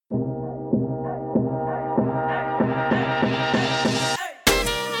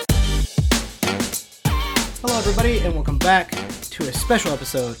everybody, and welcome back to a special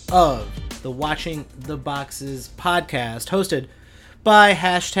episode of the Watching the Boxes podcast, hosted by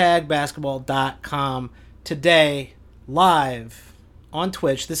 #basketball.com. Today, live on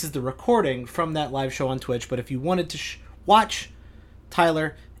Twitch. This is the recording from that live show on Twitch, but if you wanted to watch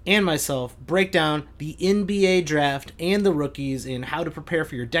Tyler and myself break down the NBA draft and the rookies and how to prepare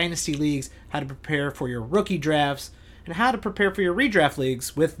for your dynasty leagues, how to prepare for your rookie drafts, and how to prepare for your redraft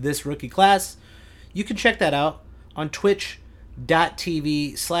leagues with this rookie class, you can check that out on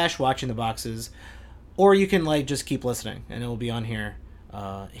twitch.tv/watchingtheboxes, or you can just keep listening and it will be on here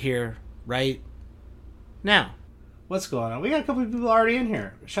right now. What's going on? We got a couple of people already in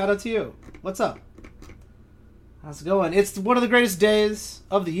here. Shout out to you. What's up? How's it going? It's one of the greatest days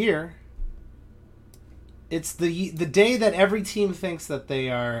of the year. It's the day that every team thinks that they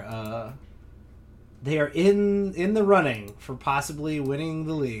are in the running for possibly winning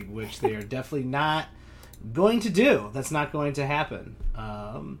the league, which they are definitely not going to do. That's not going to happen.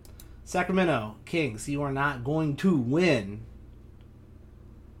 Sacramento Kings, you are not going to win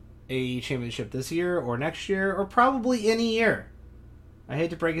a championship this year or next year or probably any year. I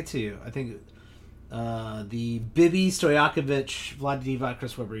hate to break it to you. I think the Bibi Stojakovic, Vlade Divac,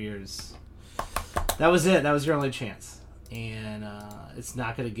 Chris Webber years, that was it. That was your only chance. And it's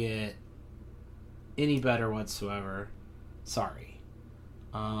not going to get any better whatsoever. Sorry.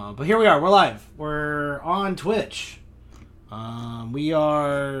 But here we are. We're live. We're on Twitch. We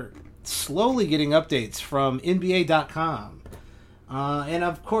are slowly getting updates from NBA.com. And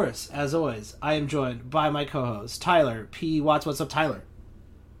of course, as always, I am joined by my co-host, Tyler P. Watts. What's up, Tyler?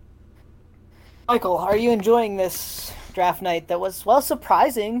 Michael, are you enjoying this draft night that was,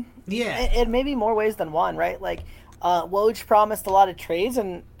 surprising? Yeah. In maybe more ways than one, right? Woj promised a lot of trades,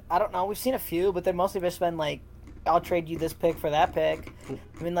 and I don't know, we've seen a few, but they've mostly just been I'll trade you this pick for that pick.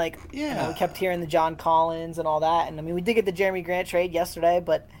 I mean, we kept hearing the John Collins and all that, and I mean, we did get the Jeremy Grant trade yesterday,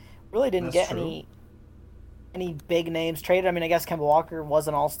 but really didn't get any big names traded. I mean, I guess Kemba Walker was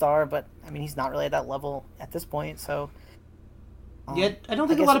an all-star, but I mean, he's not really at that level at this point, so... I don't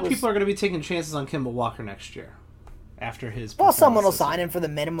think a lot of people are going to be taking chances on Kemba Walker next year after his... Well, someone will sign him for the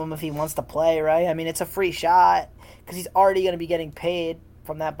minimum if he wants to play, right? I mean, it's a free shot because he's already going to be getting paid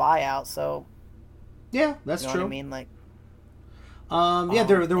from that buyout, so... Yeah, that's true. What I mean?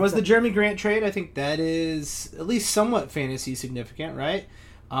 There was the Jeremy Grant trade. I think that is at least somewhat fantasy significant, right?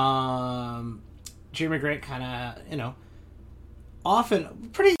 Jeremy Grant kind of,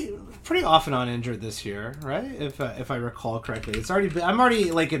 pretty often on injured this year, right? If I recall correctly, I'm already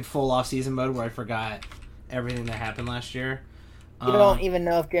in full off season mode where I forgot everything that happened last year. You don't even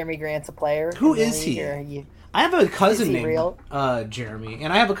know if Jeremy Grant's a player. Who is he? I have a cousin named Jeremy,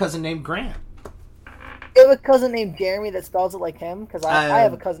 and I have a cousin named Grant. You have a cousin named Jeremy that spells it like him? Because I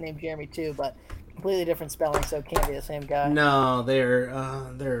have a cousin named Jeremy too, but completely different spelling, so it can't be the same guy. No,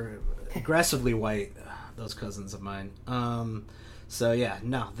 they're aggressively white, those cousins of mine.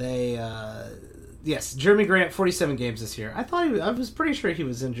 Yes, Jeremy Grant, 47 games this year. I was pretty sure he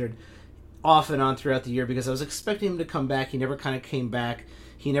was injured off and on throughout the year because I was expecting him to come back. He never kind of came back.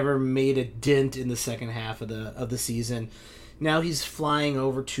 He never made a dent in the second half of the season. Now he's flying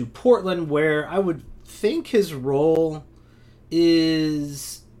over to Portland, where I would think his role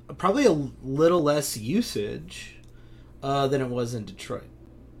is probably a little less usage than it was in Detroit.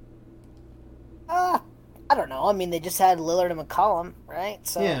 I don't know. I mean, they just had Lillard and McCollum, right?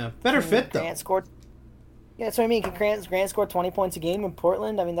 So yeah, better fit, though. Grant scored... Yeah, that's what I mean. Can Grant score 20 points a game in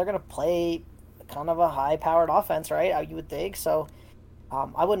Portland? I mean, they're going to play kind of a high-powered offense, right? You would think. So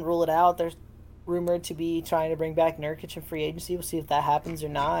I wouldn't rule it out. There's rumored to be trying to bring back Nurkic in free agency. We'll see if that happens or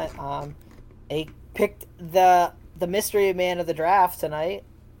not. They picked the mystery man of the draft tonight,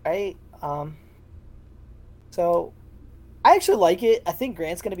 right? So I actually like it. I think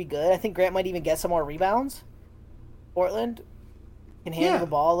Grant's going to be good. I think Grant might even get some more rebounds. Portland can handle the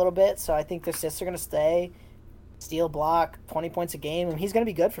ball a little bit, so I think the assists are going to stay. Steal, block, 20 points a game, and he's going to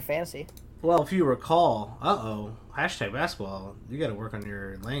be good for fantasy. Well, if you recall, #basketball, you got to work on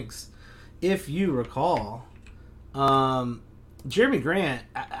your links. If you recall, Jeremy Grant,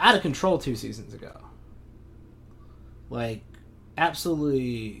 out of control 2 seasons ago.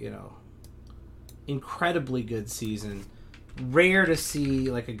 Absolutely, incredibly good season. Rare to see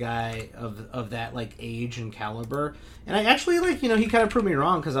a guy of that age and caliber. And I actually he kind of proved me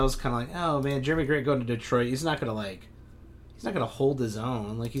wrong because I was kind of oh man, Jeremy Grant going to Detroit, he's not gonna hold his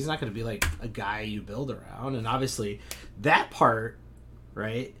own. He's not gonna be a guy you build around. And obviously that part,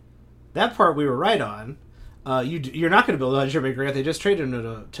 right? That part we were right on. You're not gonna build on Jeremy Grant. They just traded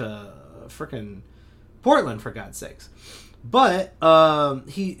him to frickin' Portland, for God's sakes. But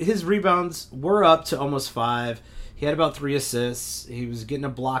his rebounds were up to almost 5. He had about 3 assists. He was getting a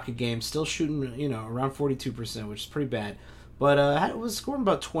block a game, still shooting, around 42%, which is pretty bad. But was scoring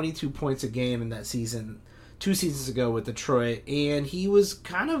about 22 points a game in that season, 2 seasons ago with Detroit, and he was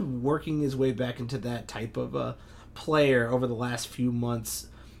kind of working his way back into that type of player over the last few months.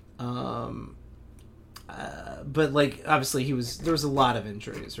 But obviously there was a lot of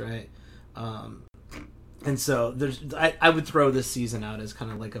injuries, right? And so I would throw this season out as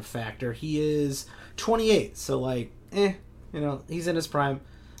kind of like a factor. He is 28, so he's in his prime.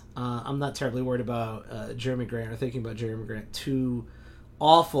 I'm not terribly worried about Jeremy Grant or thinking about Jeremy Grant too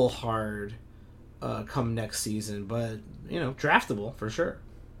awful hard come next season, but draftable for sure.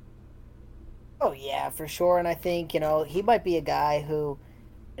 Oh yeah, for sure. And I think he might be a guy who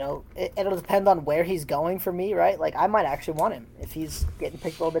it'll depend on where he's going for me, right? Like, I might actually want him if he's getting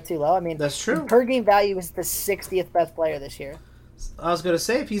picked a little bit too low. I mean, that's true. Per game value is the 60th best player this year. I was going to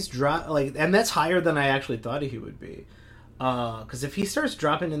say, if he's and that's higher than I actually thought he would be. Because if he starts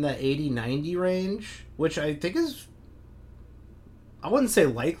dropping in that 80-90 range, which I think is, I wouldn't say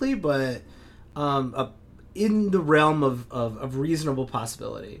likely, but in the realm of reasonable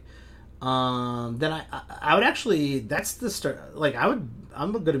possibility, then I would actually, that's the start.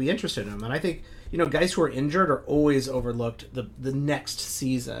 I'm going to be interested in him, and I think guys who are injured are always overlooked the next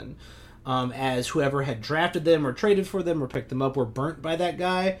season, as whoever had drafted them or traded for them or picked them up were burnt by that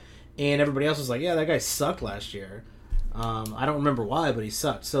guy, and everybody else was like, yeah, that guy sucked last year. I don't remember why, but he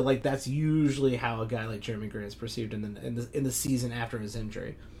sucked. So that's usually how a guy like Jeremy Grant is perceived in the season after his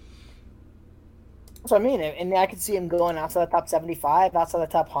injury. That's what I mean, and I could see him going outside the top 75, outside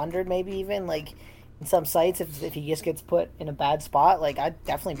the top 100, maybe even in some sites if he just gets put in a bad spot. I'd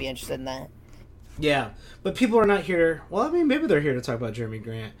definitely be interested in that. Yeah, but people are not here. Well, I mean, maybe they're here to talk about Jeremy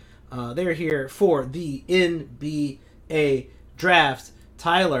Grant. They're here for the NBA draft.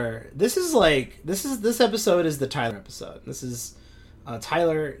 Tyler, this episode is the Tyler episode. This is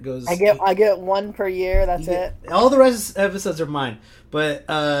Tyler goes. I get one per year. That's it. All the rest episodes are mine, but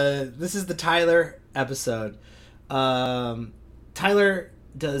this is the Tyler episode. Tyler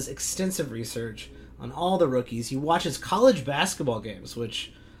does extensive research on all the rookies. He watches college basketball games,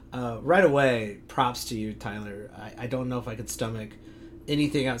 which right away, props to you, Tyler. I don't know if I could stomach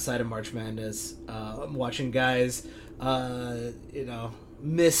anything outside of March Madness. I'm watching guys,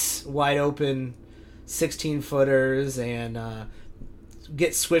 miss wide open 16-footers and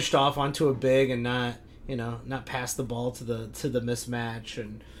get switched off onto a big and not pass the ball to the mismatch,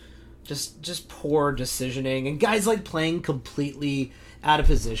 and just poor decisioning, and guys playing completely out of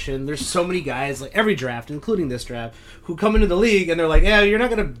position. There's so many guys every draft, including this draft, who come into the league and they're like, yeah, you're not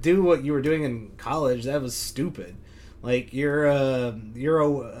gonna do what you were doing in college. That was stupid. You're a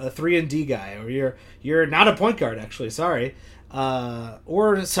 3-and-D guy, or you're not a point guard, actually. Sorry.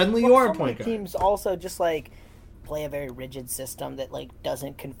 Or suddenly you are a point guard. Teams also just play a very rigid system that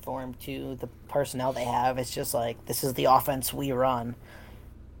doesn't conform to the personnel they have. It's just this is the offense we run,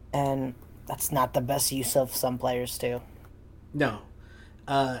 and that's not the best use of some players too. No,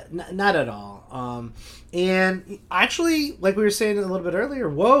 not at all. And actually, like we were saying a little bit earlier,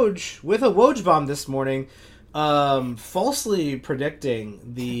 Woj with a Woj bomb this morning, falsely predicting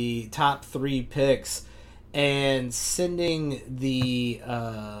the top 3 picks and sending the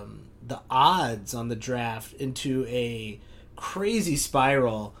odds on the draft into a crazy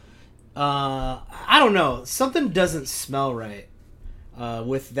spiral. I don't know. Something doesn't smell right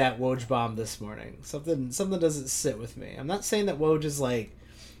with that Woj bomb this morning. Something doesn't sit with me. I'm not saying that Woj is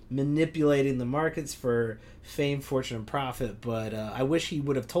manipulating the markets for fame, fortune, and profit, but I wish he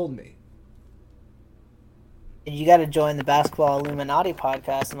would have told me. You got to join the Basketball Illuminati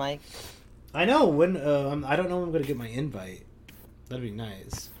podcast, Mike. I know when. I don't know when I'm going to get my invite. That'd be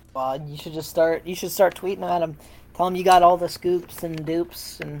nice. Well, you should start tweeting at him. Tell him you got all the scoops and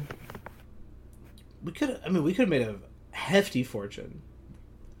dupes, and we could have made a hefty fortune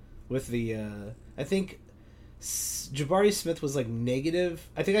with the. I think Jabari Smith was negative.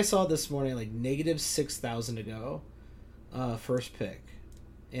 I think I saw this morning negative 6,000 to go, first pick,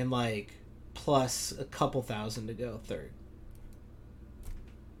 and plus a couple thousand to go third.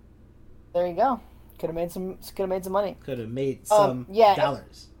 There you go. Could have made some money. Could have made some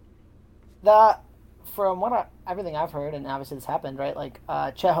dollars. That, from everything I've heard, and obviously this happened, right?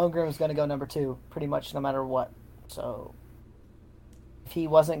 Chet Holmgren was going to go number 2, pretty much no matter what. So if he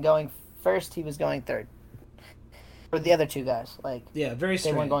wasn't going first, he was going third. For the other 2 guys, very strange.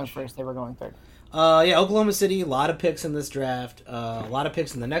 They weren't going first; they were going third. Oklahoma City, a lot of picks in this draft. A lot of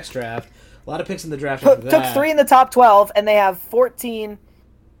picks in the next draft. A lot of picks in the draft after that. Took 3 in the top 12, and they have 14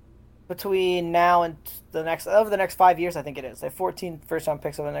 between now and over the next 5 years. I think it is. They have 14 first-round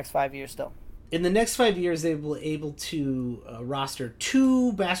picks over the next 5 years still. In the next 5 years, they will be able to roster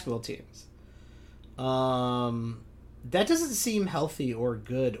 2 basketball teams. That doesn't seem healthy or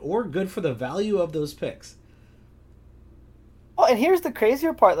good for the value of those picks. Oh, and here's the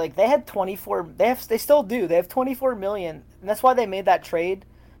crazier part: like they had 24. They still do. They have 24 million, and that's why they made that trade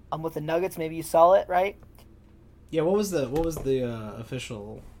with the Nuggets. Maybe you saw it, right? Yeah. What was the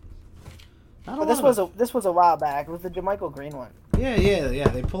official? This was a while back. It was the JaMychal Green one. Yeah.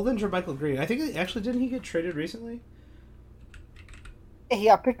 They pulled in JaMychal Green. I think didn't he get traded recently? He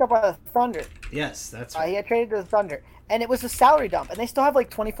got picked up by the Thunder. Yes, that's right. He got traded to the Thunder, and it was a salary dump. And they still have like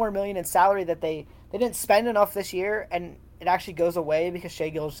 24 million in salary that they didn't spend enough this year, and it actually goes away because Shai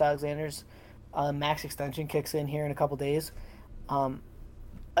Gilgeous-Alexander's max extension kicks in here in a couple days.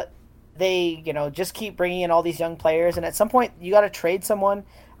 They just keep bringing in all these young players, and at some point you got to trade someone.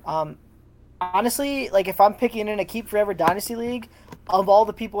 Honestly, like if I'm picking in a keep forever dynasty league, of all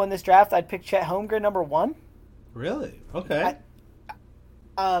the people in this draft, I'd pick Chet Holmgren number 1. Really? Okay.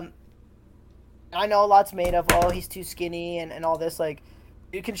 I know a lot's made of, he's too skinny and all this. Like,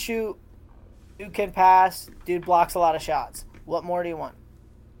 dude can shoot, dude can pass, dude blocks a lot of shots. What more do you want?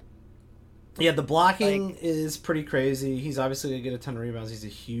 Yeah, the blocking is pretty crazy. He's obviously going to get a ton of rebounds. He's a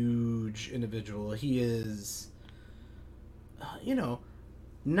huge individual. He is,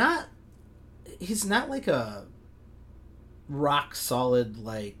 he's not like a rock solid,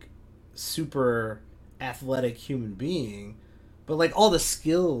 like, super athletic human being, but like all the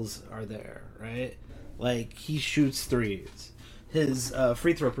skills are there, right? Like he shoots threes. His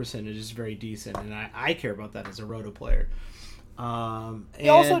free throw percentage is very decent, and I care about that as a roto player. He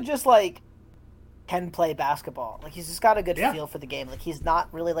also just like can play basketball. Like he's just got a good feel for the game. Like he's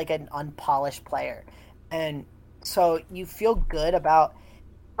not really like an unpolished player, and so you feel good about.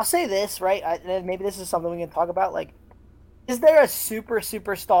 I'll say this, right? Maybe this is something we can talk about. Like, is there a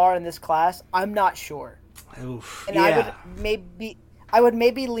superstar in this class? I'm not sure. Oof, and I would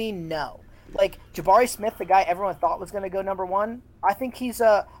maybe lean no. Like Jabari Smith, the guy everyone thought was going to go number 1, I think he's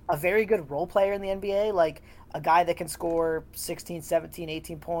a very good role player in the NBA, like a guy that can score 16, 17,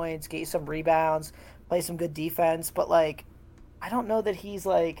 18 points, get you some rebounds, play some good defense, but like I don't know that he's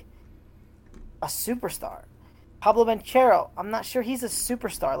like a superstar. Pablo Banchero, I'm not sure he's a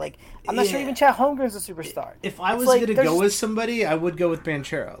superstar. Like, I'm not sure even Chet Holmgren's a superstar. If I was going to go with somebody, I would go with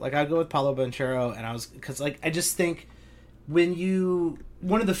Banchero. Like, I'd go with Pablo Banchero, and because like, I just think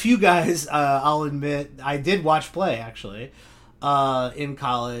one of the few guys, I'll admit, I did watch play, actually, in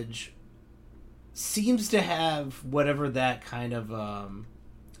college, seems to have whatever that kind of,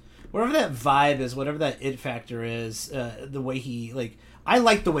 whatever that vibe is, whatever that it factor is, the way he, like, I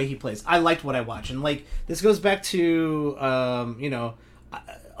like the way he plays. I liked what I watch. And, like, this goes back to,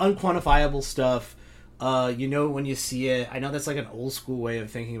 unquantifiable stuff. When you see it. I know that's, like, an old school way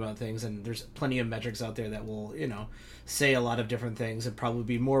of thinking about things, and there's plenty of metrics out there that will, say a lot of different things and probably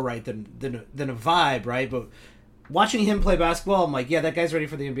be more right than a vibe, right? But watching him play basketball, I'm like, yeah, that guy's ready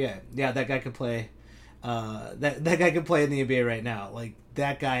for the NBA. Yeah, that guy could play. That guy could play in the NBA right now. Like,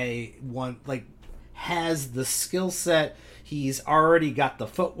 that guy has the skill set. He's already got the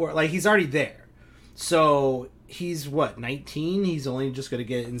footwork. Like, he's already there. So, he's, 19? He's only just going to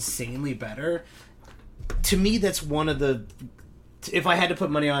get insanely better. To me, that's one of the... If I had to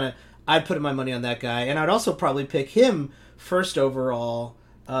put money on it, I'd put my money on that guy. And I'd also probably pick him first overall.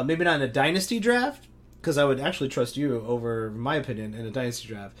 Maybe not in a dynasty draft, because I would actually trust you over, my opinion, in a dynasty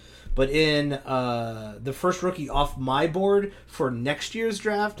draft. But in the first rookie off my board for next year's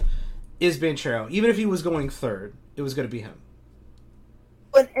draft is Banchero. Even if he was going third, it was going to be him.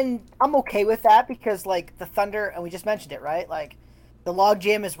 And I'm okay with that because, like, the Thunder, and we just mentioned it, right? Like, the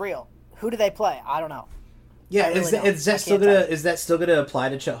logjam is real. Who do they play? I don't know. Yeah, is that still gonna apply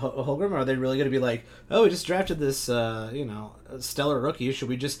to Chet Holmgren? Or are they really gonna be like, oh, we just drafted this stellar rookie? Should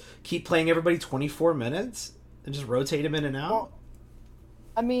we just keep playing everybody 24 minutes and just rotate him in and out? Well,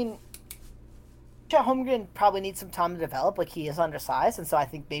 I mean, Chet Holmgren probably needs some time to develop. Like, he is undersized, and so I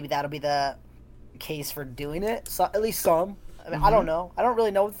think maybe that'll be the case for doing it. So at least some. I mean, I don't know. I don't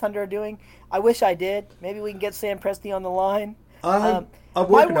really know what the Thunder are doing. I wish I did. Maybe we can get Sam Presti on the line. I'm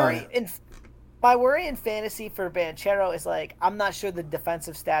working on it. My worry in fantasy for Banchero is, like, I'm not sure the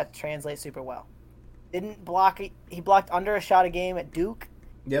defensive stats translate super well. Didn't block. He blocked under a shot a game at Duke.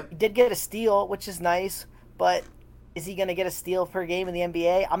 Yep. He did get a steal, which is nice, but is he going to get a steal per game in the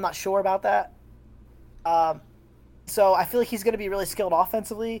NBA? I'm not sure about that. So I feel like he's going to be really skilled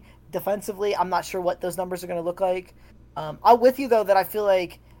offensively. Defensively, I'm not sure what those numbers are going to look like. I'm with you, though, that I feel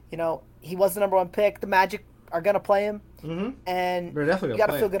like, he was the number 1 pick. The Magic are gonna play him, and They're definitely you got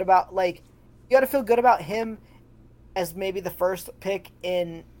to feel good about him as maybe the first pick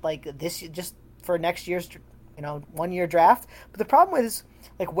in like this just for next year's 1 year draft. But the problem is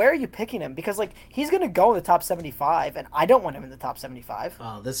like where are you picking him? Because like he's gonna go in the top 75, and I don't want him in the top 75.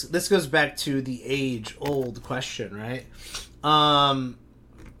 Oh, this goes back to the age old question, right?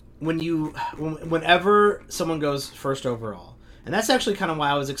 Whenever someone goes first overall, and that's actually kind of why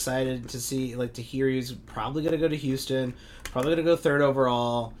I was excited to hear he's probably going to go to Houston, probably going to go third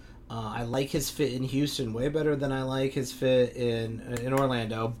overall. I like his fit in Houston way better than I like his fit in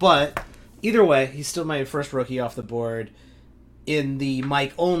Orlando. But either way, he's still my first rookie off the board in the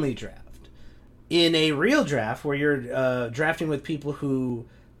Mike only draft. In a real draft where you're drafting with people who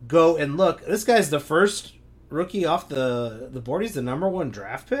go and look, this guy's the first rookie off the board. He's the number 1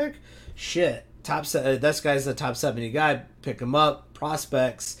 draft pick. Shit. This guy's the top 70 guy. Pick him up.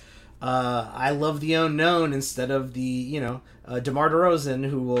 Prospects. I love the unknown instead of the, DeMar DeRozan,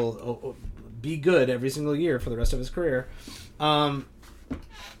 who will be good every single year for the rest of his career. I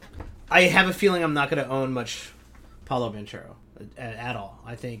have a feeling I'm not going to own much Paolo Banchero at all.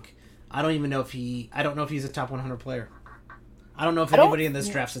 I don't know if he's a top 100 player. I don't know if anybody in this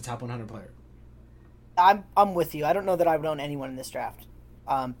draft's a top 100 player. I'm with you. I don't know that I would own anyone in this draft.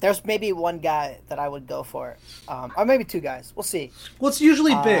 There's maybe one guy that I would go for, or maybe 2 guys. We'll see. Well, it's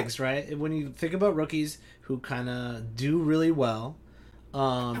usually bigs, right? When you think about rookies who kind of do really well,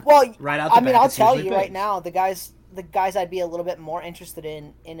 right out the bat, I'll tell you right now, the guys I'd be a little bit more interested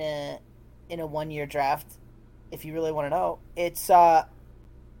in a 1 year draft, if you really want to know, it's Jaden.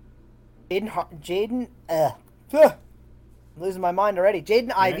 I'm losing my mind already.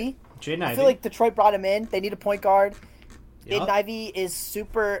 Jaden Ivey. I feel like Detroit brought him in. They need a point guard. Jaden Ivey is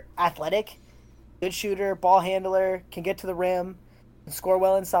super athletic, good shooter, ball handler, can get to the rim, can score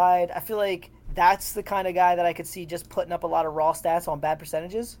well inside. I feel like that's the kind of guy that I could see just putting up a lot of raw stats on bad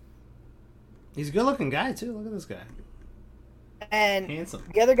percentages. He's a good-looking guy, too. Look at this guy. And handsome.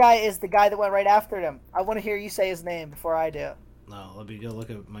 The other guy is the guy that went right after him. I want to hear you say his name before I do. No, let me go look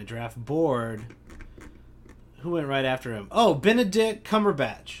at my draft board. Who went right after him? Oh, Benedict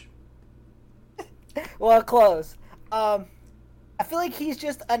Cumberbatch. Well, close. I feel like he's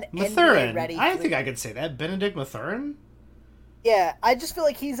just an Mathurin. NBA ready. I think I could say that. Benedict Mathurin? Yeah, I just feel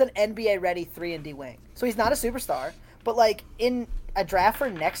like he's an NBA ready 3-and-D wing. So he's not a superstar, but like in a draft for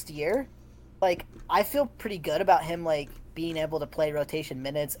next year, like I feel pretty good about him like being able to play rotation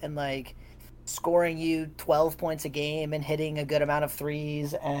minutes and like scoring you 12 points a game and hitting a good amount of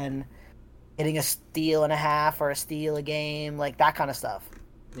threes and hitting a steal and a half or a steal a game, like that kind of stuff.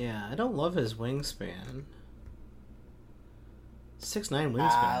 Yeah, I don't love his wingspan. 6'9"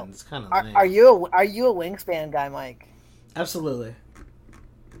 wingspan. It's kind of lame. Are you a wingspan guy, Mike? Absolutely.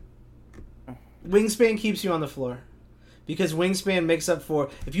 Wingspan keeps you on the floor. Because wingspan makes up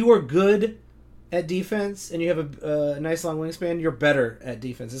for... If you are good at defense and you have a nice long wingspan, you're better at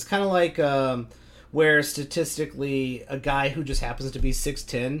defense. It's kind of like where statistically a guy who just happens to be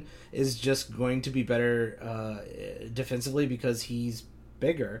 6'10" is just going to be better defensively because he's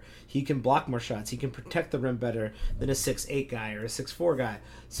bigger. He can block more shots. He can protect the rim better than a 6'8" guy or a 6'4" guy.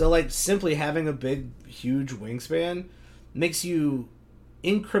 So like simply having a big, huge wingspan makes you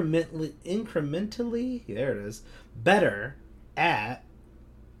incrementally there it is, better at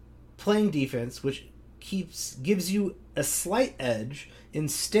playing defense, which gives you a slight edge in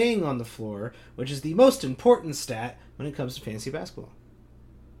staying on the floor, which is the most important stat when it comes to fantasy basketball.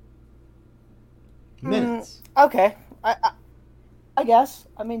 Minutes. Okay. I guess.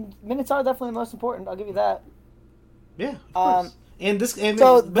 I mean, minutes are definitely the most important. I'll give you that. Yeah, of course.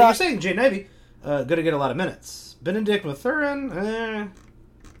 But you're saying Jaden Ivey going to get a lot of minutes. Benedict Mathurin,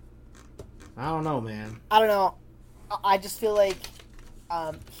 I don't know, man. I don't know. I just feel like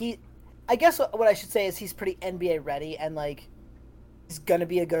I guess what I should say is he's pretty NBA ready and like he's going to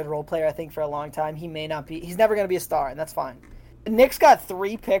be a good role player, I think, for a long time. He may not be. He's never going to be a star, and that's fine. The Knicks got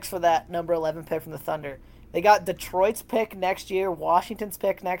 3 picks for that number 11 pick from the Thunder. They got Detroit's pick next year, Washington's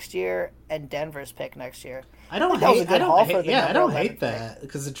pick next year, and Denver's pick next year. I don't hate that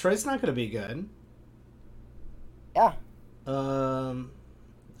because Detroit's not going to be good. Yeah.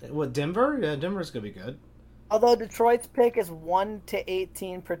 What, Denver? Yeah, Denver's going to be good. Although Detroit's pick is 1 to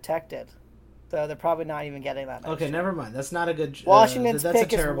 18 protected. So they're probably not even getting that. Okay, never mind. That's not a good... Washington's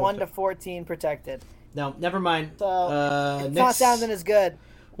pick is 1 to 14 protected. No, never mind. So it's not sounding as good.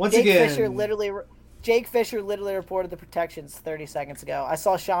 Jake Fisher literally reported the protections 30 seconds ago. I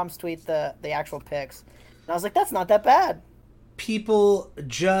saw Shams tweet the actual picks. And I was like, that's not that bad. People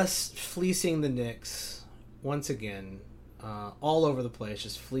just fleecing the Knicks once again. All over the place.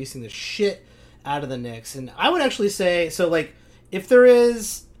 Just fleecing the shit out of the Knicks. And I would actually say, so like, if there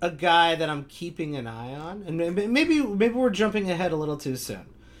is a guy that I'm keeping an eye on, and maybe we're jumping ahead a little too soon,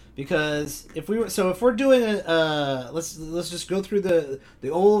 because if we're doing let's just go through the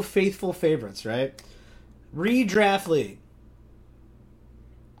old faithful favorites, right? Redraft league.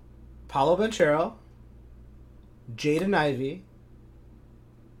 Paolo Banchero, Jaden Ivey.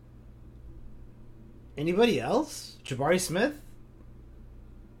 Anybody else? Jabari Smith?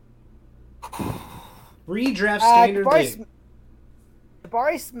 Redraft standard league.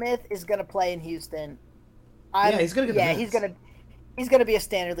 Jabari Smith is going to play in Houston. He's going to get the minutes. He's going to be a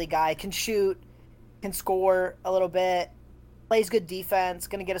standard league guy. Can shoot, can score a little bit, plays good defense,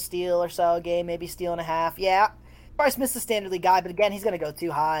 going to get a steal or so a game, maybe steal and a half. Yeah. Jabari Smith's a standard league guy, but again, he's going to go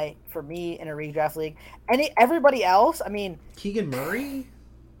too high for me in a redraft league. Everybody else, I mean... Keegan Murray?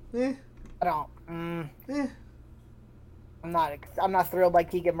 I don't... I'm not thrilled by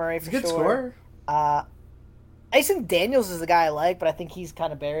Keegan Murray for sure. He's a good scorer. Dyson Daniels is the guy I like, but I think he's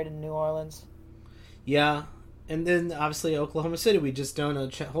kind of buried in New Orleans. Yeah, and then obviously Oklahoma City, we just don't know.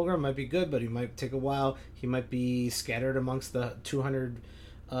 Chet Holmgren might be good, but he might take a while. He might be scattered amongst the 200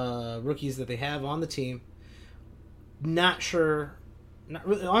 rookies that they have on the team. Not sure. Not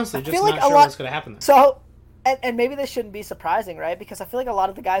really, honestly, just not sure what's going to happen there. So, and maybe this shouldn't be surprising, right? Because I feel like a lot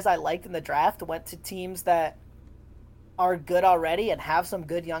of the guys I liked in the draft went to teams that are good already and have some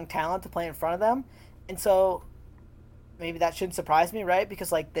good young talent to play in front of them. And so maybe that shouldn't surprise me, right?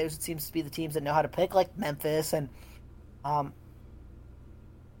 Because like those seems to be the teams that know how to pick, like Memphis and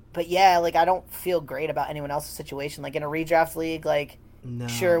but yeah, like I don't feel great about anyone else's situation. Like in a redraft league, like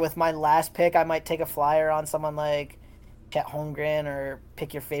sure, with my last pick I might take a flyer on someone like Chet Holmgren or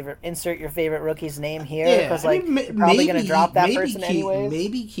insert your favorite rookie's name here because you're probably going to drop that person anyways.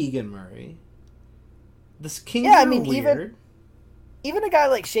 Maybe Keegan Murray. This Kings are weird. Even a guy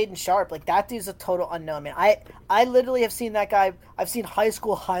like Shaden Sharp, like that dude's a total unknown, man. I literally have seen that guy. I've seen high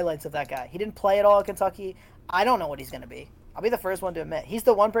school highlights of that guy. He didn't play at all at Kentucky. I don't know what he's going to be. I'll be the first one to admit he's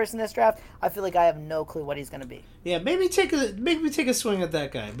the one person in this draft. I feel like I have no clue what he's going to be. Yeah, maybe take a swing at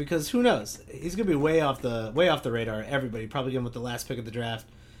that guy because who knows? He's going to be way off the radar. Everybody probably getting with the last pick of the draft.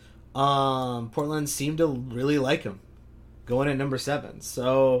 Portland seemed to really like him, going at number 7.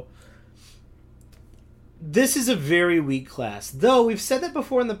 So this is a very weak class, though we've said that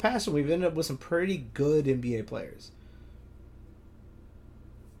before in the past, and we've ended up with some pretty good NBA players.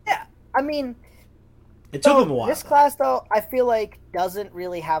 Yeah, I mean. It took him a while. This class, though, I feel like doesn't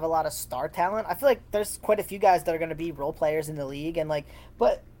really have a lot of star talent. I feel like there's quite a few guys that are going to be role players in the league, and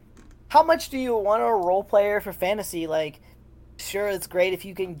but how much do you want a role player for fantasy? Like, sure, it's great if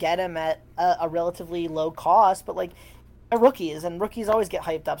you can get him at a relatively low cost, but rookies always get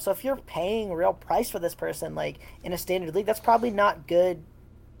hyped up. So if you're paying a real price for this person, like in a standard league, that's probably not good.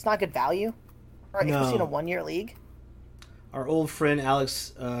 It's not good value, or especially in a 1-year league. Our old friend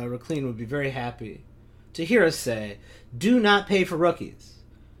Alex Raclean would be very happy to hear us say, do not pay for rookies.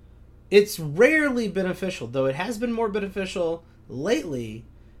 It's rarely beneficial, though it has been more beneficial lately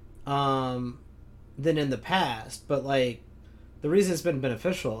than in the past. But, the reason it's been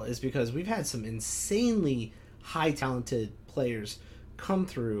beneficial is because we've had some insanely high-talented players come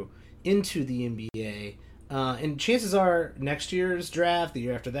through into the NBA. And chances are, next year's draft, the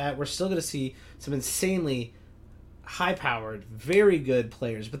year after that, we're still going to see some insanely high-powered, very good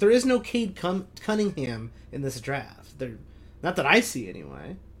players, but there is no Cade Cunningham in this draft. Not that I see,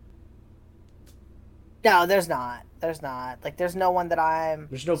 anyway. No, there's not. There's not. There's no one that I'm.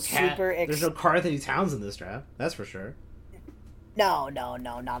 There's no There's no Karl Anthony Towns in this draft. That's for sure. No,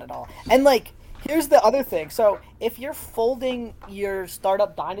 not at all. And here's the other thing. So if you're folding your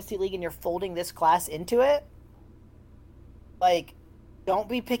startup dynasty league and you're folding this class into it, don't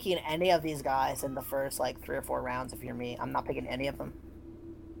be picking any of these guys in the first 3 or 4 rounds. If you're me, I'm not picking any of them.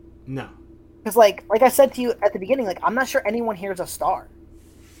 No, because like I said to you at the beginning, I'm not sure anyone here is a star.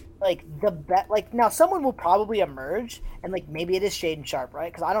 Now someone will probably emerge, and maybe it is Shaden Sharp,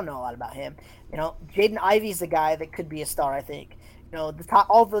 right? Because I don't know a lot about him. Jaden Ivey's the guy that could be a star. I think. The top,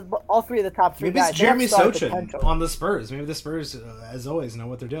 all 3 of the top 3 maybe guys. It's Jeremy Sochan on the Spurs. Maybe the Spurs, as always, know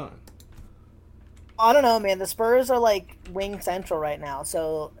what they're doing. I don't know, man. The Spurs are wing central right now.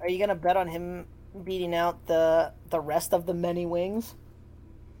 So are you going to bet on him beating out the rest of the many wings?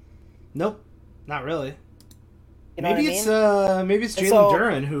 Nope, not really. You know maybe it's Jalen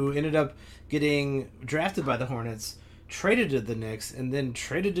Duren who ended up getting drafted by the Hornets, traded to the Knicks, and then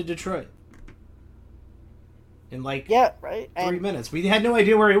traded to Detroit. In 3 minutes. We had no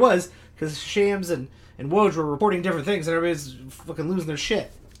idea where he was because Shams and Woj were reporting different things and everybody's fucking losing their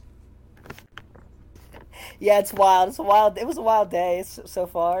shit. Yeah, it's wild. It's a wild. It was a wild day so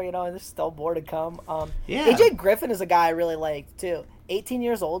far, and there's still more to come. Yeah. AJ Griffin is a guy I really like too. 18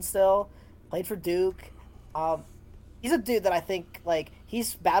 years old still, played for Duke. He's a dude that I think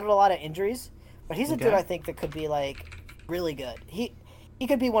he's battled a lot of injuries, but he's a dude I think that could be really good. He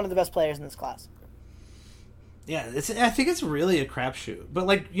could be one of the best players in this class. Yeah, I think it's really a crapshoot.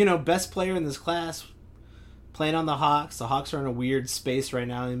 But best player in this class, playing on the Hawks. The Hawks are in a weird space right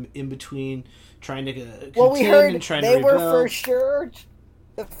now, in between trying to contend we heard and trying they to were rebuild.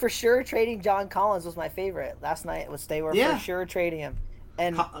 for sure trading John Collins was my favorite last night. They were for sure trading him.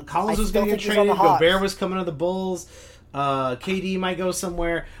 And Collins was going to get traded. Gobert was coming to the Bulls. KD might go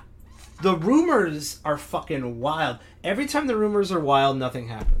somewhere. The rumors are fucking wild. Every time the rumors are wild, nothing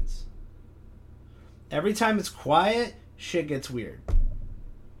happens. Every time it's quiet, shit gets weird.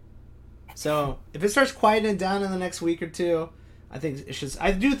 So if it starts quieting down in the next week or two, I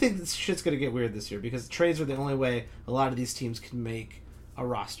do think this shit's going to get weird this year, because trades are the only way a lot of these teams can make a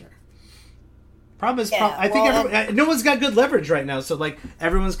roster. Problem is, I think no one's got good leverage right now. So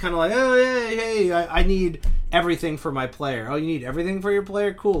everyone's kind of like, oh hey, I need everything for my player. Oh, you need everything for your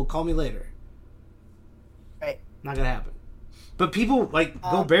player? Cool, call me later. Right. Not gonna happen. But people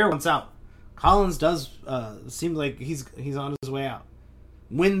Gobert wants out. Collins does seem like he's on his way out.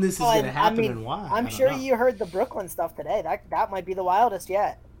 When this is going to happen and why? I'm sure you heard the Brooklyn stuff today. That might be the wildest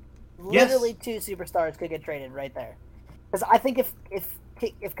yet. Literally, two superstars could get traded right there. Because I think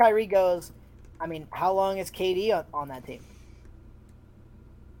if Kyrie goes, I mean, how long is KD on that team?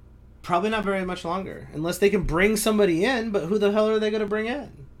 Probably not very much longer, unless they can bring somebody in. But who the hell are they going to bring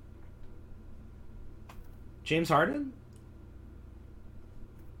in? James Harden?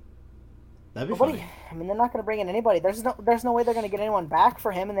 That'd be funny. I mean, they're not going to bring in anybody. There's no way they're going to get anyone back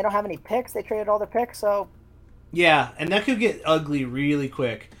for him, and they don't have any picks. They traded all their picks, so. Yeah, and that could get ugly really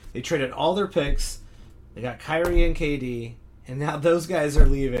quick. They traded all their picks. They got Kyrie and KD, and now those guys are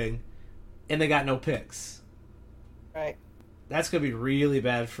leaving, and they got no picks. Right. That's going to be really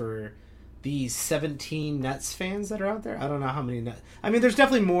bad for the 17 Nets fans that are out there. I don't know how many Nets. I mean, there's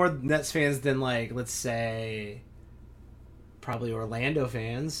definitely more Nets fans than, let's say, probably Orlando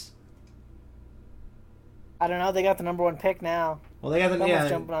fans. I don't know. They got the number 1 pick now. Well, they got Someone's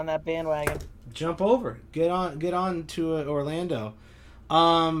jumping on that bandwagon. Jump over. Get on to Orlando.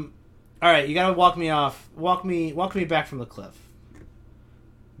 All right, you got to walk me off. Walk me back from the cliff.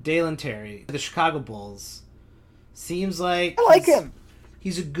 Dalen Terry, the Chicago Bulls. Seems like I like him.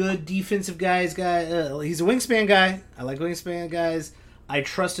 He's a good defensive guy. He's a wingspan guy. I like wingspan guys. I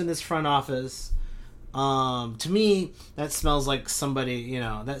trust in this front office. To me, that smells like somebody.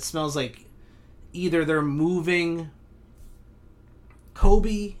 That smells like either they're moving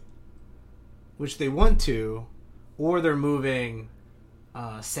Kobe, which they want to, or they're moving,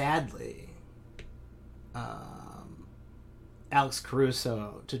 sadly, Alex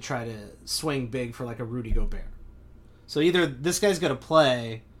Caruso to try to swing big for a Rudy Gobert. So either this guy's going to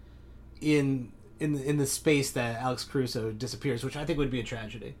play in the space that Alex Caruso disappears, which I think would be a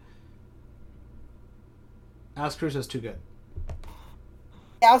tragedy. Alex Caruso's too good.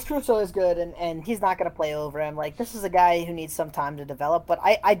 Alex Caruso is good, and he's not going to play over him. This is a guy who needs some time to develop, but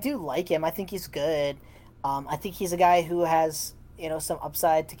I do like him. I think he's good. I think he's a guy who has, some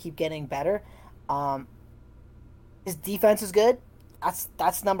upside to keep getting better. His defense is good.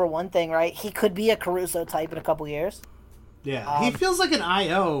 That's number one thing, right? He could be a Caruso type in a couple years. Yeah, he feels like an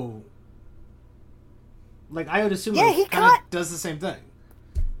IO. Io DeSumo. Yeah, he kind of does the same thing.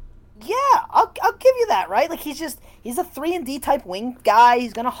 Yeah, I'll give you that, right? He's a 3-and-D type wing guy.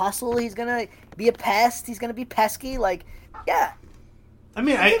 He's gonna hustle. He's gonna be a pest. He's gonna be pesky. Yeah. I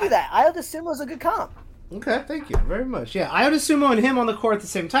mean, I'll give you that. Ayo DeSumo's a good comp. Okay, thank you very much. Yeah, Ayo DeSumo and him on the court at the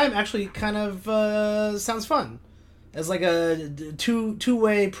same time actually kind of sounds fun, as a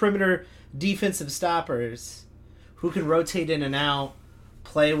two-way perimeter defensive stoppers who can rotate in and out,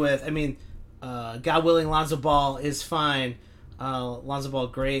 play with. I mean, God willing, Lonzo Ball is fine. Lonzo Ball,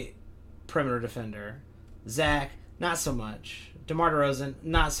 great perimeter defender. Zach, not so much. DeMar DeRozan,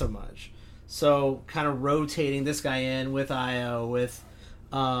 not so much. So kind of rotating this guy in with Ayo, with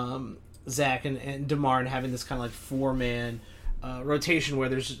Zach and DeMar, and having this kind of 4-man rotation where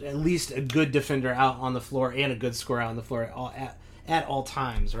there's at least a good defender out on the floor and a good scorer out on the floor at all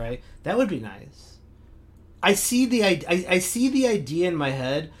times, right? That would be nice. I see the idea in my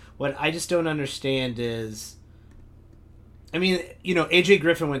head. What I just don't understand is, I mean, AJ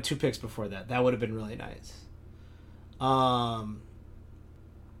Griffin went 2 picks before that. That would have been really nice. Jalen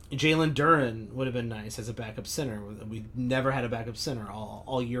Duren would have been nice as a backup center. We never had a backup center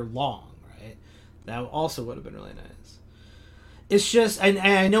all year long, right? That also would have been really nice. It's just,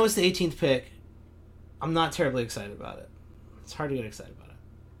 I know it's the 18th pick, I'm not terribly excited about it. It's hard to get excited about it.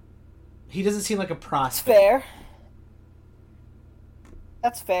 He doesn't seem like a prospect. That's fair.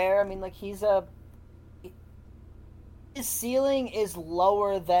 That's fair. I mean, like, his ceiling is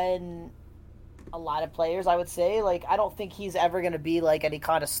lower than a lot of players, I would say. Like, I don't think he's ever going to be, like, any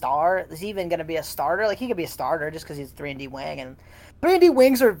kind of star. Is he even going to be a starter? Like, he could be a starter just because he's 3-and-D wing. And 3-and-D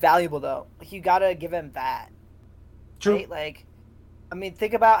wings are valuable, though. Like, you got to give him that. True. Right? Like, I mean,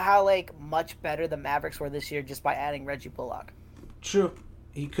 think about how, like, much better the Mavericks were this year just by adding Reggie Bullock. True.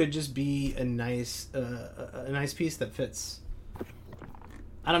 He could just be a nice piece that fits.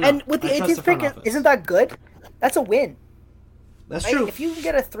 I don't know. And with the 18th pick, isn't that good? That's a win. That's true. If you can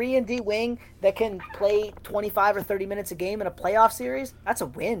get a 3-and-D wing that can play 25 or 30 minutes a game in a playoff series, that's a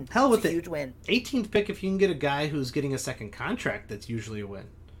win. Hell, with a huge win. 18th pick, if you can get a guy who's getting a second contract, that's usually a win.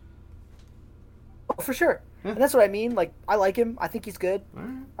 Oh, for sure. Yeah. And that's what I mean. Like, I like him. I think he's good.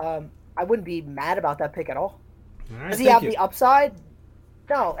 Right. I wouldn't be mad about that pick at all. Does he have the upside?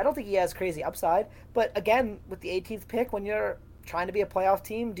 No, I don't think he has crazy upside. But again, with the 18th pick, when you're trying to be a playoff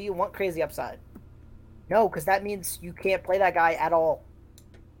team, do you want crazy upside? No, because that means you can't play that guy at all.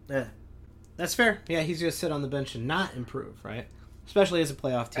 Yeah, that's fair. Yeah, he's going to sit on the bench and not improve, right? Especially as a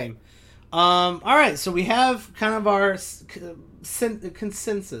playoff team. Right. All right, so we have kind of our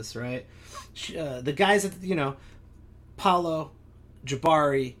consensus, right? The guys that, Paolo,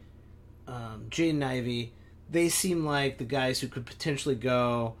 Jabari, Jaden Ivey, they seem like the guys who could potentially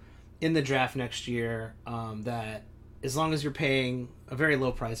go in the draft next year, that as long as you're paying a very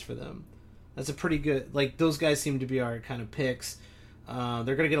low price for them, that's a pretty good, like, those guys seem to be our kind of picks. They're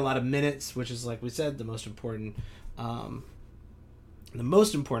going to get a lot of minutes, which is, like we said, the most important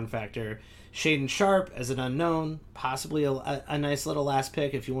factor. Shaedon Sharpe as an unknown, possibly a nice little last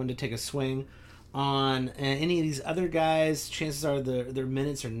pick if you wanted to take a swing on any of these other guys. Chances are their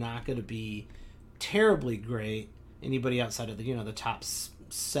minutes are not going to be terribly great. Anybody outside of the top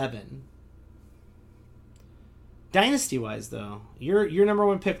 7. Dynasty-wise, though, your number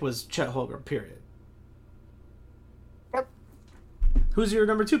one pick was Chet Holmgren, period. Yep. Who's your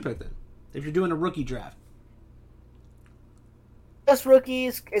number 2 pick, then, if you're doing a rookie draft? Just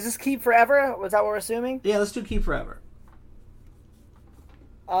rookies. Is this keep forever? Was that what we're assuming? Yeah, let's do keep forever.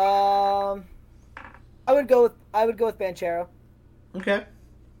 I would go with Banchero. Okay.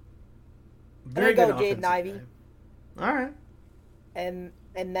 Very good. Jaden Ivey. All right. And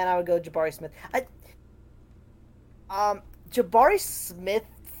then I would go Jabari Smith. Jabari Smith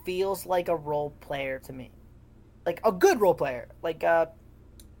feels like a role player to me, like a good role player. Like the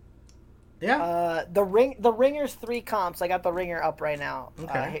Ringer's 3 comps. I got the Ringer up right now.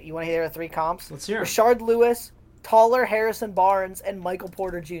 Okay. You want to hear the 3 comps? Let's hear. Rashard Lewis, taller Harrison Barnes, and Michael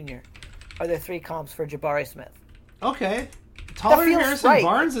Porter Jr. are the 3 comps for Jabari Smith. Okay. Taller Harrison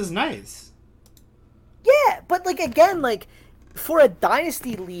Barnes is nice. Yeah, but like again, like for a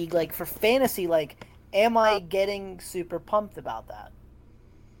dynasty league, like for fantasy, like. Am I getting super pumped about that?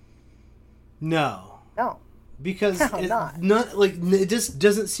 No. Because it just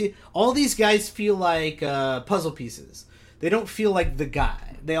doesn't see. All these guys feel like puzzle pieces. They don't feel like the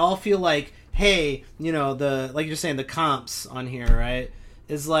guy. They all feel like, hey, like you're saying, the comps on here, right?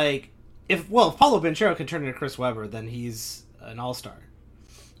 Is like if Paulo Banchero can turn into Chris Webber, then he's an all-star.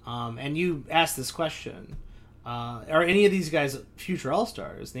 And you asked this question. Are any of these guys future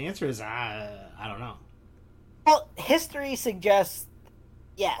all-stars? The answer is, I don't know. Well, history suggests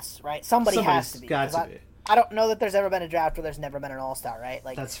yes, right? Somebody's has to be. Got to be. I don't know that there's ever been a draft where there's never been an all-star, right?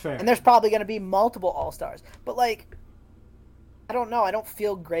 Like that's fair. And there's probably going to be multiple all-stars. But, like, I don't know. I don't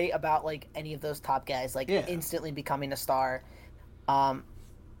feel great about, like, any of those top guys, like, instantly becoming a star.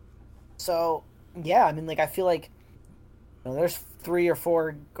 So, yeah, I mean, like, I feel like there's 3 or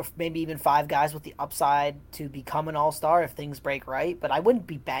 4, maybe even 5 guys with the upside to become an all-star if things break right. But I wouldn't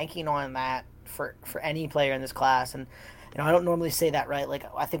be banking on that for any player in this class. And, I don't normally say that, right? Like,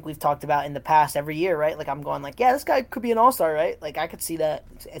 I think we've talked about in the past every year, right? Like, I'm going like, yeah, this guy could be an all-star, right? Like, I could see that.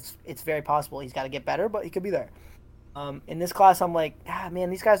 It's very possible. He's got to get better, but he could be there. In this class, I'm like, man,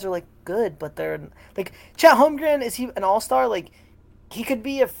 these guys are, like, good, but they're, like, Chet Holmgren, is he an all-star? Like, he could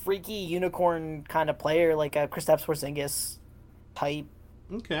be a freaky unicorn kind of player, like a Kristaps Porzingis type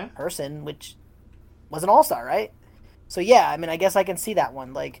person, which was an all-star, right? So, yeah, I mean, I guess I can see that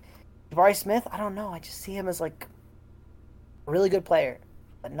one. Like, Jabari Smith, I don't know. I just see him as, like, a really good player,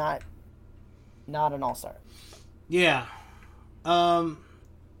 but not an all-star. Yeah. And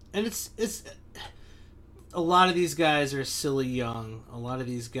it's a lot of these guys are silly young. A lot of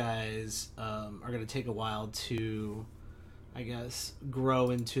these guys are going to take a while to, I guess, grow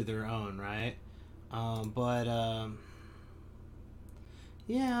into their own, right?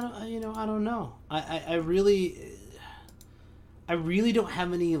 Yeah, I don't know. I really don't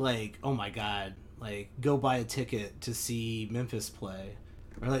have any like, oh my god, like go buy a ticket to see Memphis play,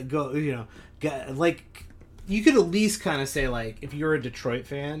 or like go, like you could at least kind of say like if you're a Detroit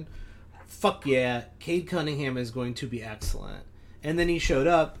fan, fuck yeah, Cade Cunningham is going to be excellent, and then he showed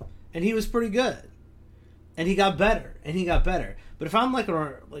up and he was pretty good, and he got better and he got better. But if I'm like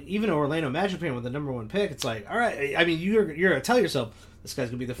even an Orlando Magic fan with the number 1 pick, it's like, all right, I mean you're gonna tell yourself this guy's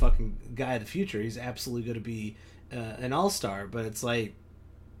gonna be the fucking guy of the future. He's absolutely gonna be an all-star, but it's like,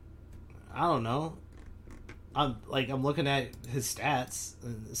 I don't know. I'm looking at his stats,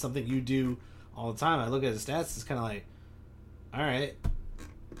 something you do all the time. I look at his stats, it's kind of like, all right,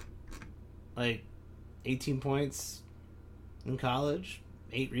 like 18 points in college,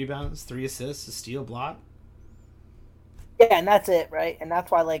 8 rebounds, 3 assists, a steal, block. Yeah, and that's it, right? And that's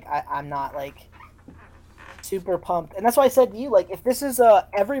why like I'm not like super pumped, and that's why I said to you, like, if this is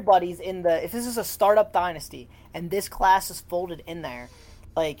if this is a startup dynasty and this class is folded in there,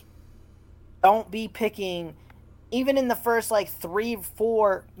 like, don't be picking even in the first like 3,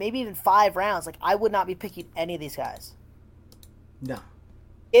 4, maybe even 5 rounds. Like, I would not be picking any of these guys. No.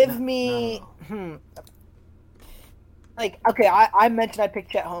 Like, okay, I mentioned I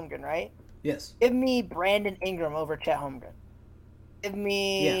picked Chet Holmgren, right? Yes. Give me Brandon Ingram over Chet Holmgren. Give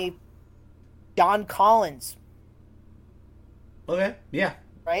me John Collins. Okay. Yeah.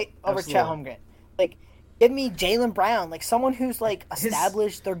 Right? Over Chet Holmgren. Like, give me Jaylen Brown. Like, someone who's, like,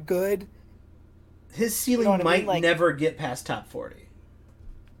 established, they're good. His ceiling might never get past top 40.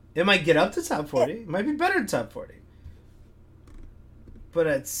 It might get up to top 40. It might be better than top 40.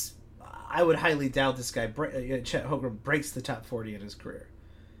 But I would highly doubt this guy, Chet Holmgren, breaks the top 40 in his career.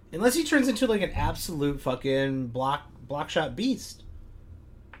 Unless he turns into, like, an absolute fucking block shot beast.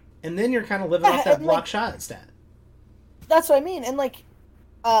 And then you're kind of living off that block shot stat. That's what I mean. And, like,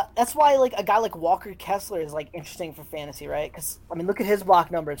 that's why, like, a guy like Walker Kessler is, like, interesting for fantasy, right? Because, I mean, look at his block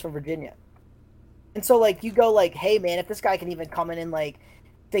numbers from Virginia. And so, like, you go, like, hey, man, if this guy can even come in and, like,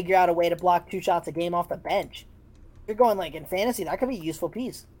 figure out a way to block 2 shots a game off the bench, you're going, like, in fantasy, that could be a useful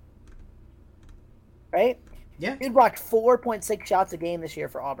piece. Right? Yeah. He blocked 4.6 shots a game this year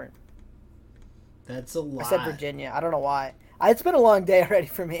for Auburn. That's a lot. I said Virginia. I don't know why. It's been a long day already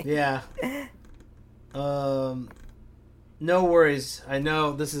for me. Yeah. No worries. I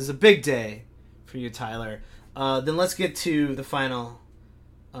know this is a big day for you, Tyler. Then let's get to the final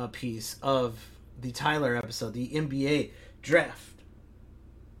piece of the Tyler episode, the NBA draft.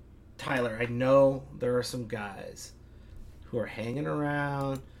 Tyler, I know there are some guys who are hanging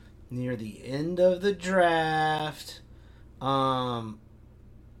around near the end of the draft.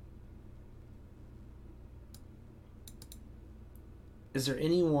 Is there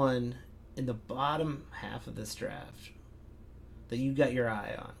anyone in the bottom half of this draft that you got your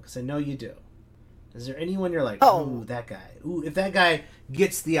eye on? Because I know you do. Is there anyone you're like, ooh, that guy? Ooh, if that guy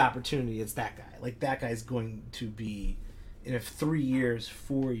gets the opportunity, it's that guy. Like, that guy's going to be, in 3 years,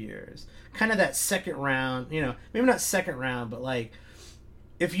 4 years. Kind of that second round, maybe not second round, but, like,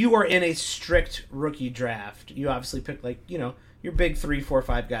 if you are in a strict rookie draft, you obviously pick, like, your big 3, 4,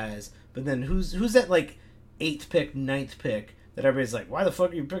 5 guys. But then who's that, like, 8th pick, 9th pick that everybody's like, why the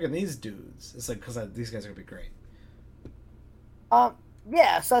fuck are you picking these dudes? It's like, because these guys are going to be great.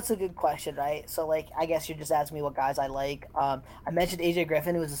 Yeah, so that's a good question, right? So, like, I guess you're just asking me what guys I like. I mentioned AJ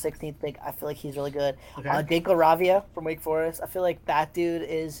Griffin, who was the 16th pick. I feel like he's really good. Okay. Jake LaRavia from Wake Forest. I feel like that dude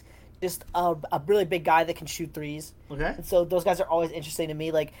is just a really big guy that can shoot threes. Okay. And so those guys are always interesting to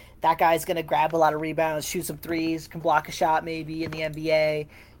me. Like, that guy's going to grab a lot of rebounds, shoot some threes, can block a shot maybe in the NBA.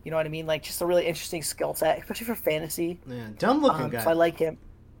 You know what I mean? Like, just a really interesting skill set, especially for fantasy. Yeah, dumb-looking guy. So I like him.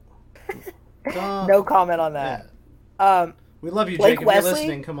 No comment on that. Yeah. We love you, Jake. If you're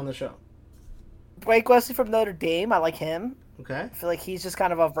listening, come on the show. Blake Wesley from Notre Dame. I like him. Okay. I feel like he's just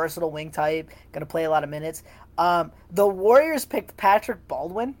kind of a versatile wing type, going to play a lot of minutes. The Warriors picked Patrick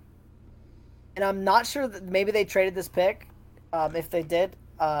Baldwin, and I'm not sure that maybe they traded this pick. If they did,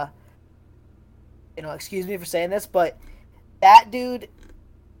 excuse me for saying this, but that dude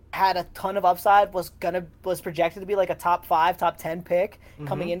had a ton of upside, was projected to be like a top 5, top 10 pick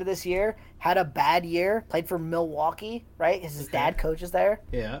coming into this year. Had a bad year, played for Milwaukee, right? His dad coaches there.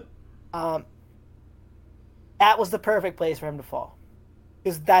 Yeah. That was the perfect place for him to fall.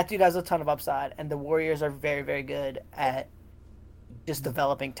 Because that dude has a ton of upside, and the Warriors are very, very good at just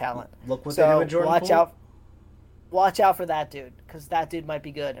developing talent. Look what they do with Jordan Poole. Watch out for that dude, because that dude might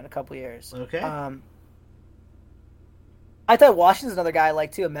be good in a couple years. Okay. I thought Washington's another guy I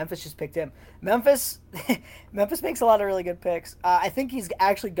like too. Memphis just picked him. Memphis, Memphis makes a lot of really good picks. I think he's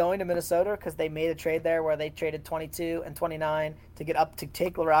actually going to Minnesota because they made a trade there where they traded 22 and 29 to get up to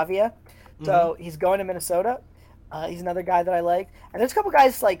take LaRavia. So he's going to Minnesota. He's another guy that I like. And there's a couple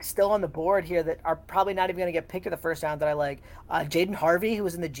guys like still on the board here that are probably not even going to get picked in the first round that I like. Jaden Harvey, who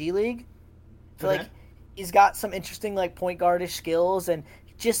was in the G League. So like he's got some interesting like point guardish skills and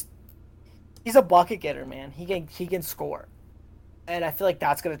just he's a bucket getter, man. He can score. And I feel like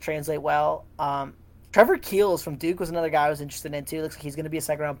that's going to translate well. Trevor Keels from Duke was another guy I was interested in too. Looks like he's going to be a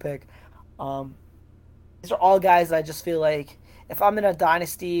second round pick. These are all guys that I just feel like if I'm in a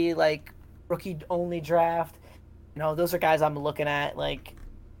dynasty like rookie only draft, those are guys I'm looking at like,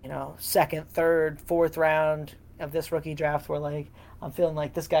 second, third, fourth round of this rookie draft where like I'm feeling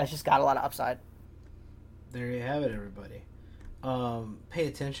like this guy's just got a lot of upside. There you have it, everybody. Pay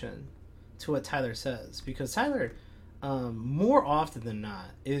attention to what Tyler says because Tyler, more often than not,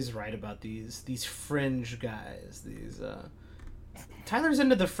 is right about these fringe guys. Tyler's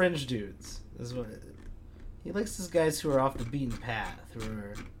into the fringe dudes. He likes these guys who are off the beaten path,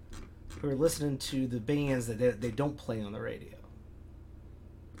 who are listening to the bands that they don't play on the radio.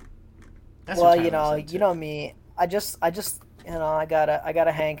 That's you know me. I got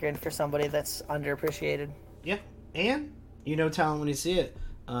a hankering for somebody that's underappreciated. Yeah, and talent when you see it.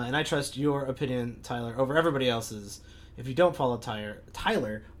 And I trust your opinion, Tyler, over everybody else's. If you don't follow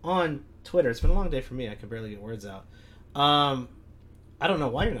Tyler on Twitter, it's been a long day for me. I can barely get words out. I don't know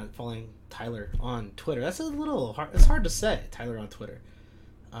why you're not following Tyler on Twitter. That's a little hard. It's hard to say, Tyler on Twitter.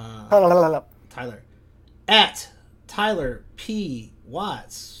 Tyler. At Tyler P.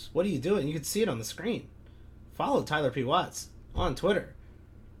 Watts. What are you doing? You can see it on the screen. Follow Tyler P. Watts on Twitter.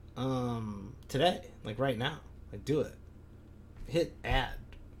 Today. Like right now. Like do it. Hit add.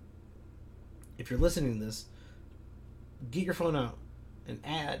 If you're listening to this, get your phone out and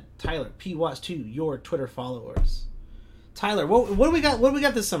add Tyler P. Watts to your Twitter followers. Tyler, what do we got? What do we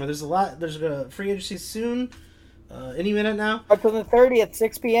got this summer? There's a lot. There's a free agency soon. Any minute now. Up to the 30th,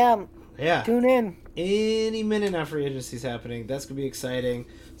 6 p.m. Yeah. Tune in. Any minute now, free agency's happening. That's gonna be exciting.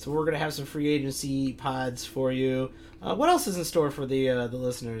 So we're gonna have some free agency pods for you. What else is in store for the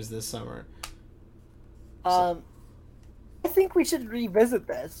listeners this summer? I think we should revisit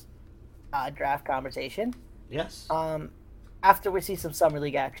this draft conversation. Yes. After we see some Summer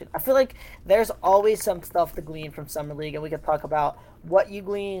League action. I feel like there's always some stuff to glean from Summer League, and we could talk about what you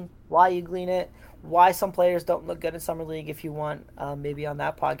glean, why you glean it, why some players don't look good in Summer League if you want, maybe on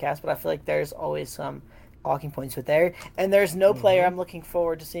that podcast. But I feel like there's always some talking points with there. And there's no player I'm looking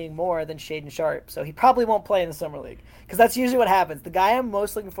forward to seeing more than Shaedon Sharpe. So he probably won't play in the Summer League because that's usually what happens. The guy I'm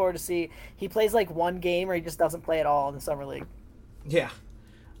most looking forward to see, he plays like one game or he just doesn't play at all in the Summer League. Yeah.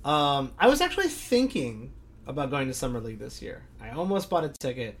 I was actually thinking about going to Summer League this year. I almost bought a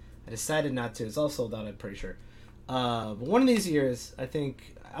ticket. I decided not to. It's all sold out, I'm pretty sure. But one of these years, I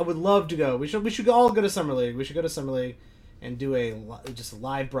think I would love to go. We should all go to Summer League. We should go to Summer League and do just a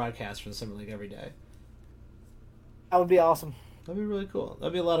live broadcast for the Summer League every day. That would be awesome. That'd be really cool.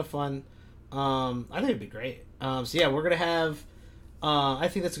 That'd be a lot of fun. I think it'd be great. So yeah, we're gonna have. I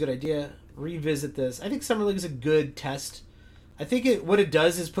think that's a good idea. Revisit this. I think Summer League is a good test. I think what it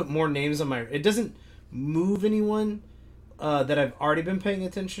does is put more names on my. It doesn't move anyone that I've already been paying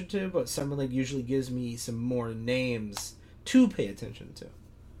attention to, but Summer League usually gives me some more names to pay attention to.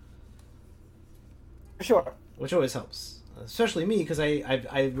 For sure. Which always helps, especially me because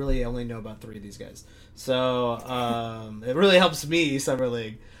I really only know about 3 of these guys. So it really helps me Summer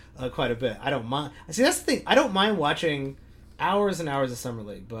League quite a bit. I don't mind. See, that's the thing. I don't mind watching hours and hours of Summer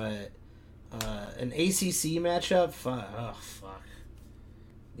League, but an ACC matchup, fuck.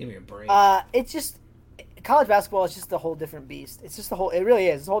 Give me a break. It's just college basketball is just a whole different beast. It's just it really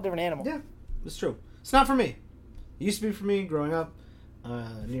is. It's a whole different animal. Yeah, it's true. It's not for me. It used to be for me growing up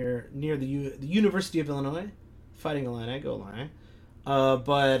near the University of Illinois, Fighting Illini, go Illini.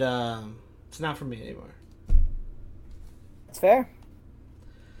 But it's not for me anymore. That's fair.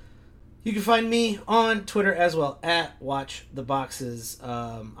 You can find me on Twitter as well, at Watch the Boxes.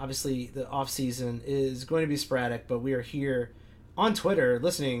 Obviously, the off-season is going to be sporadic, but we are here on Twitter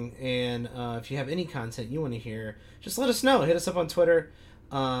listening, and if you have any content you want to hear, just let us know. Hit us up on Twitter.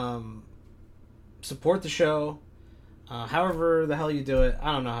 Support the show. However the hell you do it.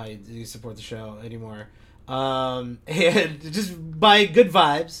 I don't know how you support the show anymore. And just by good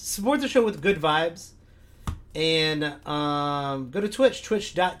vibes. Support the show with good vibes. And go to Twitch,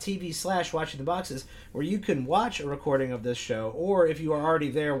 twitch.tv/watchingtheboxes, where you can watch a recording of this show, or if you are already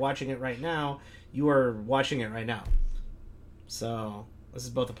there watching it right now, you are watching it right now. So this is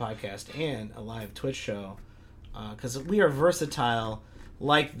both a podcast and a live Twitch show because we are versatile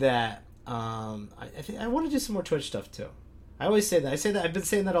like that. I think I want to do some more Twitch stuff too. I always say that. I say that. I've been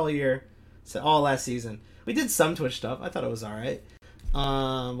saying that all year, all last season. We did some Twitch stuff. I thought it was all right.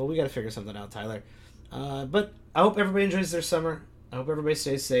 But we got to figure something out, Tyler. But I hope everybody enjoys their summer. I hope everybody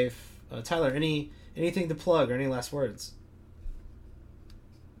stays safe. Tyler, anything to plug or any last words?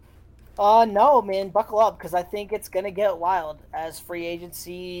 No, man, buckle up because I think it's gonna get wild as free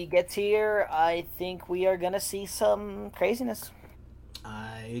agency gets here. I think we are gonna see some craziness.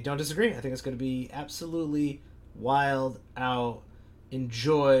 I don't disagree. I think it's going to be absolutely wild out.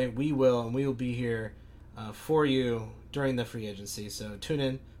 Enjoy. We will, and we will be here for you during the free agency. So tune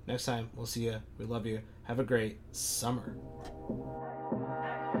in next time. We'll see you. We love you. Have a great summer.